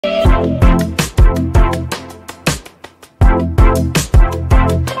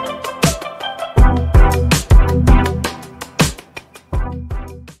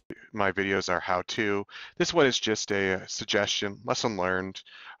my videos are how-to. This one is just a suggestion, lesson learned,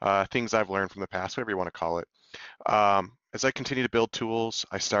 things I've learned from the past, whatever you want to call it. As I continue to build tools,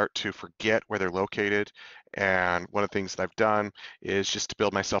 I start to forget where they're located. And one of the things that I've done is just to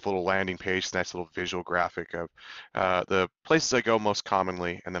build myself a little landing page, a nice little visual graphic of the places I go most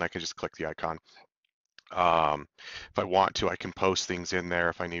commonly, and then I can just click the icon. If I want to, I can post things in there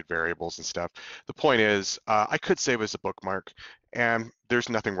if I need variables and stuff. The point is, I could save as a bookmark, and there's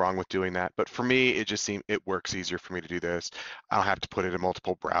nothing wrong with doing that. But for me, it just seems it works easier for me to do this. I don't have to put it in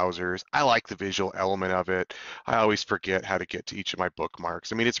multiple browsers. I like the visual element of it. I always forget how to get to each of my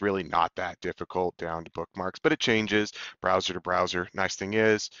bookmarks. I mean, it's really not that difficult down to bookmarks, but it changes browser to browser. Nice thing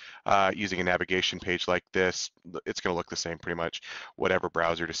is, using a navigation page like this, it's going to look the same pretty much, whatever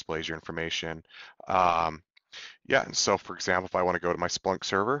browser displays your information. Yeah, and so for example, if I want to go to my Splunk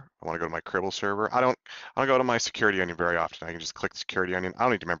server, I want to go to my Cribble server, I don't go to my security onion very often. I can just click the security onion. I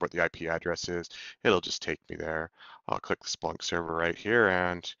don't need to remember what the IP address is. It'll just take me there. I'll click the Splunk server right here,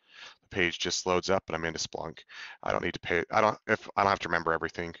 and the page just loads up and I'm into Splunk. I don't need to pay, I don't have to remember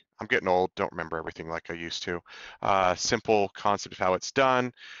everything. I'm getting old, don't remember everything like I used to. Simple concept of how it's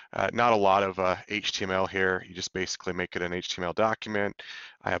done. Not a lot of HTML here. You just basically make it an HTML document.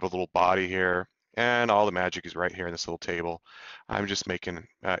 I have a little body here, and all the magic is right here in this little table. I'm just making,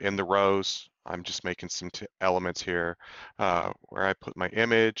 in the rows, I'm just making some elements here where I put my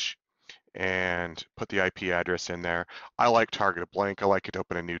image and put the IP address in there. I like target a blank. I like it to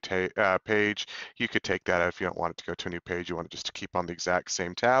open a new page. You could take that out if you don't want it to go to a new page. You want it just to keep on the exact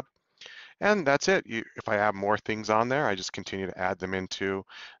same tab. And that's it. If I have more things on there, I just continue to add them into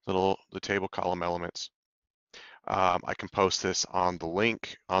the table column elements. I can post this on the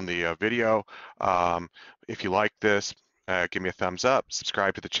link on the video. If you like this, give me a thumbs up,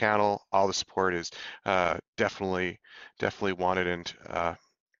 subscribe to the channel. All the support is definitely wanted, and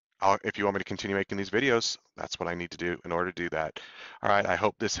if you want me to continue making these videos, that's what I need to do in order to do that. All right, I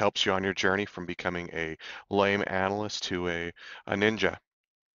hope this helps you on your journey from becoming a lame analyst to a ninja.